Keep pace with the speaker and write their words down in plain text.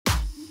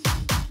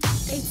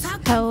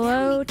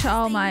Hello to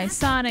all my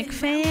Sonic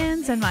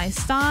fans and my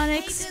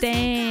Sonic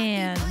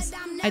stans.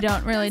 I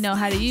don't really know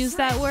how to use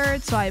that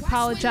word, so I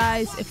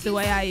apologize if the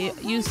way I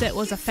used it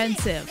was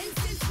offensive.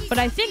 But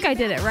I think I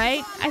did it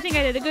right. I think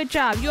I did a good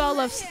job. You all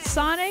love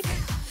Sonic,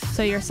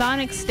 so you're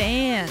Sonic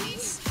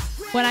stans.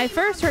 When I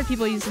first heard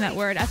people using that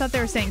word, I thought they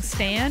were saying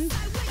stand,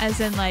 as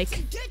in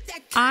like,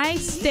 I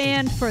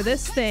stand for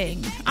this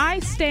thing. I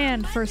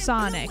stand for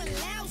Sonic.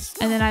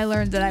 And then I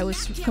learned that I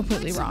was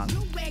completely wrong.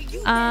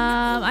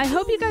 I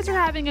hope you guys are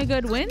having a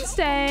good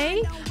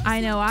Wednesday.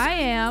 I know I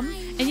am.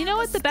 And you know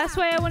what the best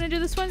way I want to do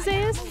this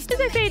Wednesday is? Is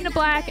I fade into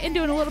black and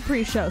doing a little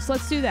pre-show. So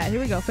let's do that. Here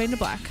we go. Fade into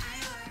black.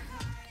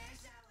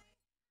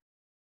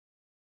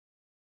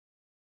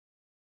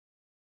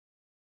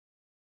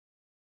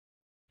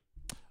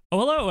 Oh,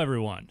 hello,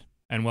 everyone,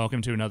 and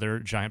welcome to another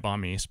Giant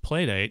Bomb East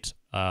Playdate.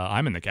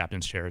 I'm in the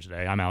captain's chair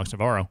today. I'm Alex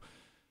Navarro.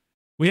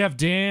 We have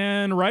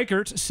Dan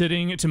Reichert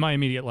sitting to my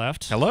immediate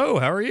left. Hello,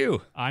 how are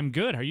you? I'm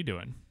good. How are you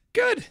doing?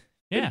 Good.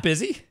 Yeah. Been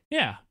busy.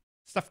 Yeah.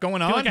 Stuff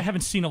going I on. feel like I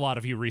haven't seen a lot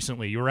of you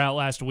recently. You were out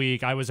last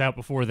week. I was out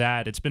before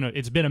that. It's been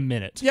a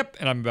minute. Yep,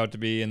 and I'm about to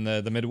be in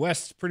the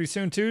Midwest pretty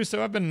soon, too,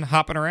 so I've been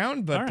hopping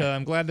around, but right.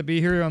 I'm glad to be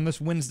here on this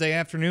Wednesday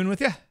afternoon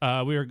with you.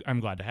 I'm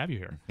glad to have you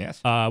here.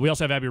 Yes. We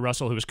also have Abby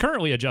Russell, who is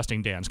currently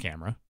adjusting Dan's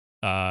camera.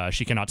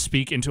 She cannot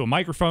speak into a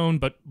microphone,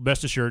 but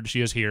rest assured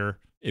she is here.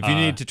 If you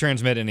need to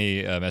transmit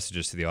any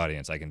messages to the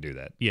audience, I can do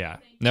that. Yeah.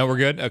 No, we're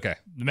good? Okay.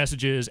 The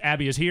message is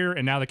Abby is here,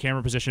 and now the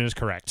camera position is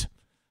correct.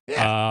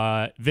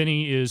 Yeah.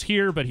 Vinny is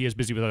here, but he is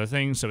busy with other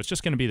things, so it's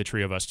just going to be the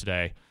three of us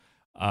today.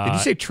 Did you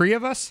say tree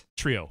of us?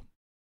 Trio.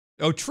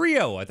 Oh,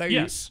 trio. I thought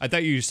Yes. I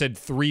thought you said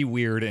three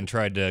weird and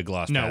tried to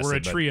gloss No, past we're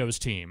it, a trios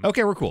team.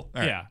 Okay, we're cool.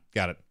 All right. Yeah.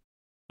 Got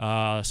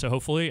it. So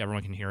hopefully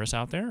everyone can hear us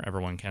out there.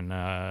 Everyone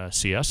can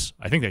see us.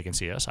 I think they can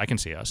see us. I can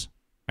see us.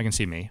 I can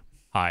see me.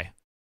 Hi.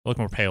 I look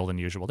more pale than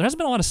usual. There hasn't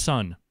been a lot of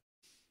sun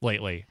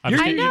lately. You're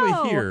I know.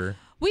 usually here.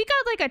 We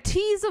got like a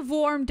tease of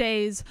warm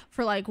days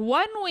for like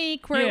 1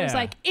 week where it was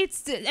like,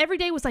 every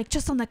day was like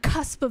just on the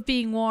cusp of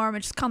being warm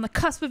and just on the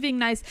cusp of being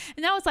nice.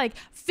 And now it's like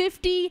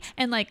 50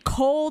 and like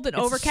cold and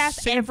It's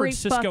overcast San every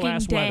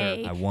Francisco-ass fucking weather.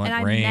 day. I want and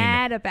I'm rain.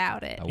 mad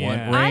about it. I Yeah.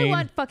 want I rain.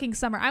 want fucking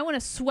summer. I want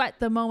to sweat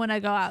the moment I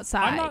go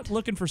outside. I'm not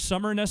looking for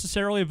summer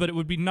necessarily, but it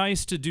would be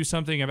nice to do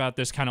something about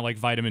this kind of like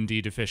vitamin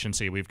D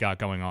deficiency we've got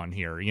going on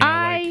here. You know,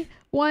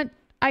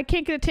 I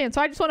can't get a tan,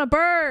 so I just want to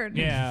burn.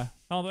 Yeah.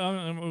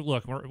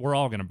 Look, we're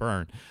all gonna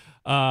burn.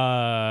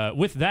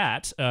 With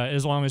that,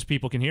 as long as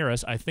people can hear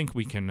us, I think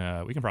we can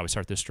probably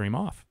start this stream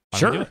off. Why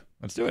don't we do Sure. it?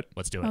 Let's do it.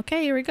 Let's do it.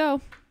 Okay, here we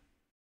go.